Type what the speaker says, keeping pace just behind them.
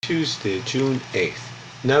Tuesday, June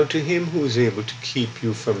 8th. Now to him who is able to keep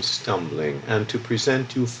you from stumbling, and to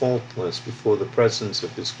present you faultless before the presence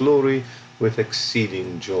of his glory with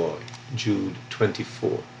exceeding joy. Jude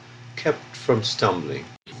 24. Kept from stumbling.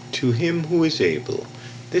 To him who is able.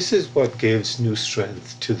 This is what gives new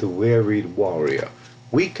strength to the wearied warrior.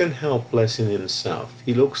 Weak and helpless in himself,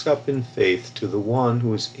 he looks up in faith to the one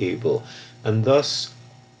who is able, and thus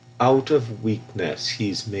out of weakness he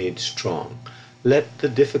is made strong. Let the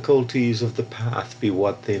difficulties of the path be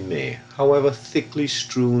what they may, however thickly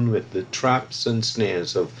strewn with the traps and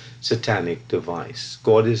snares of satanic device,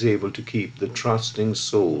 God is able to keep the trusting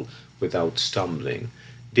soul without stumbling.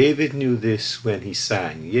 David knew this when he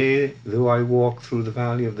sang, Yea, though I walk through the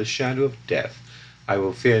valley of the shadow of death, I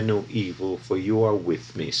will fear no evil, for you are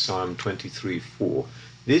with me. Psalm 23:4.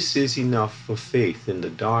 This is enough for faith in the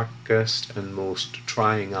darkest and most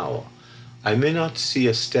trying hour. I may not see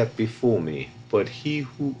a step before me, but he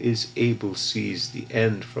who is able sees the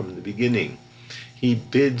end from the beginning. He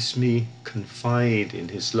bids me confide in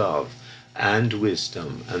his love and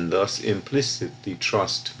wisdom, and thus implicitly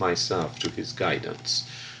trust myself to his guidance.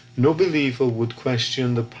 No believer would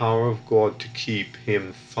question the power of God to keep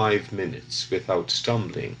him 5 minutes without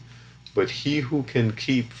stumbling, but he who can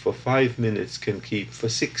keep for 5 minutes can keep for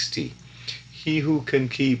 60. He who can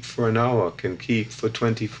keep for an hour can keep for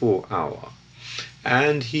 24 hours.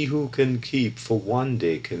 And he who can keep for 1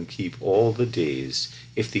 day can keep all the days,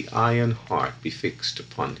 if the iron heart be fixed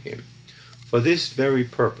upon him. For this very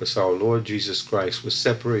purpose our Lord Jesus Christ was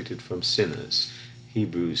separated from sinners,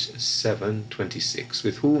 Hebrews 7:26,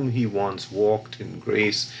 with whom he once walked in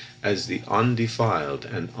grace as the undefiled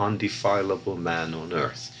and undefilable man on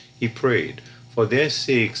earth. He prayed, For their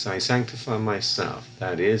sakes I sanctify myself,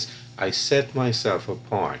 that is, I set myself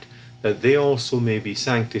apart, that they also may be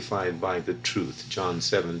sanctified by the truth. John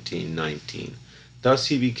 17:19. Thus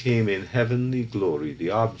he became in heavenly glory the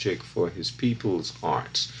object for his people's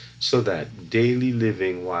hearts, so that daily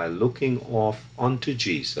living while looking off unto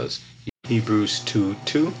Jesus, Hebrews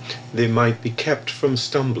 2:2, they might be kept from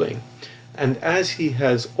stumbling. And as he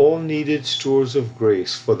has all needed stores of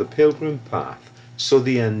grace for the pilgrim path, so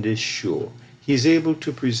the end is sure. He is able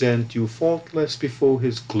to present you faultless before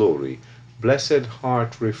his glory. Blessed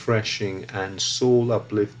heart refreshing and soul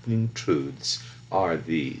uplifting truths are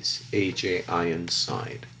these. A.J.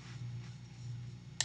 Ironside.